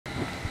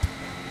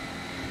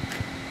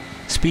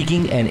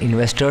Speaking at an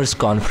investors'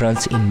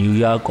 conference in New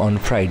York on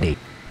Friday,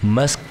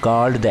 Musk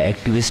called the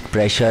activist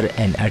pressure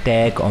an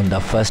attack on the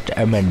First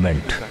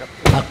Amendment.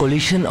 A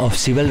coalition of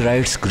civil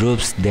rights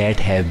groups that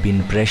have been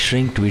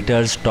pressuring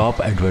Twitter's top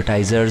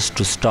advertisers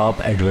to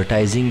stop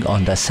advertising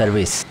on the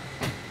service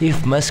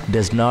if Musk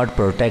does not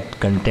protect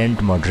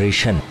content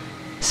moderation,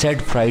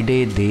 said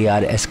Friday they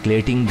are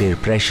escalating their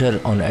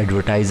pressure on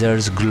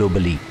advertisers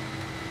globally.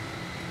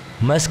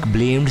 Musk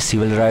blamed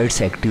civil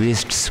rights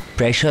activists'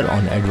 pressure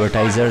on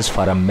advertisers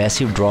for a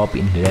massive drop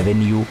in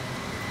revenue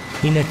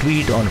in a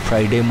tweet on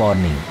Friday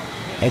morning.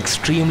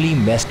 Extremely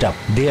messed up.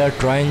 They are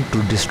trying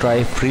to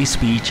destroy free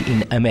speech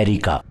in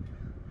America.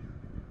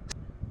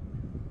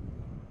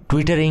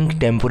 Twitter Inc.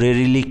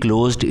 temporarily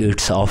closed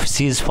its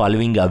offices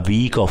following a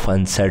week of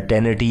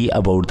uncertainty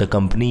about the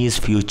company's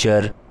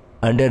future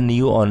under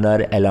new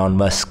owner Elon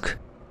Musk,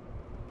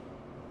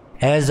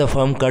 as the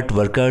firm cut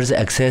workers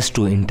access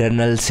to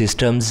internal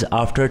systems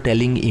after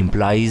telling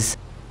employees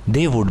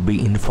they would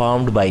be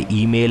informed by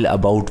email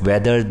about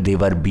whether they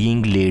were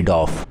being laid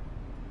off.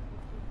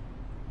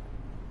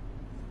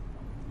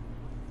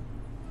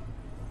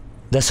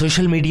 The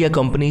social media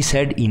company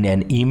said in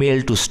an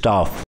email to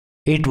staff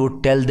it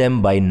would tell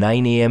them by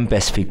 9 a.m.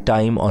 Pacific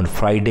time on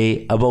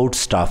Friday about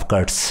staff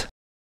cuts.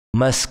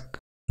 Musk,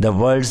 the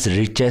world's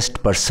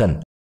richest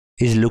person,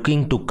 is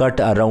looking to cut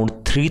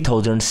around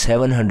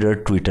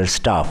 3,700 Twitter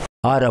staff,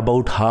 or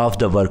about half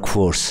the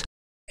workforce,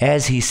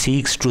 as he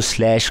seeks to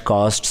slash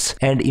costs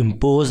and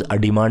impose a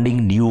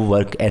demanding new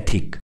work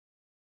ethic.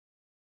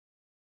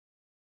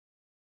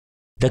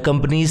 The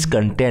company's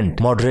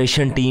content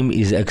moderation team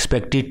is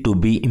expected to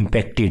be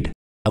impacted,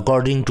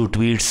 according to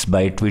tweets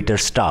by Twitter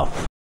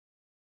staff.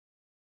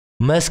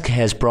 Musk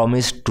has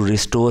promised to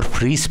restore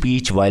free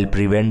speech while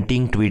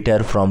preventing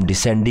Twitter from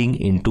descending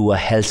into a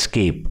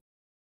hellscape.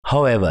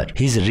 However,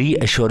 his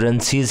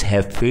reassurances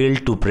have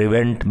failed to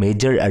prevent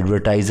major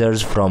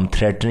advertisers from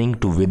threatening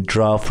to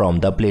withdraw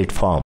from the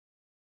platform.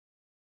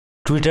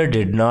 Twitter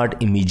did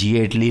not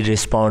immediately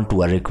respond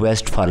to a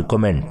request for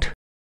comment.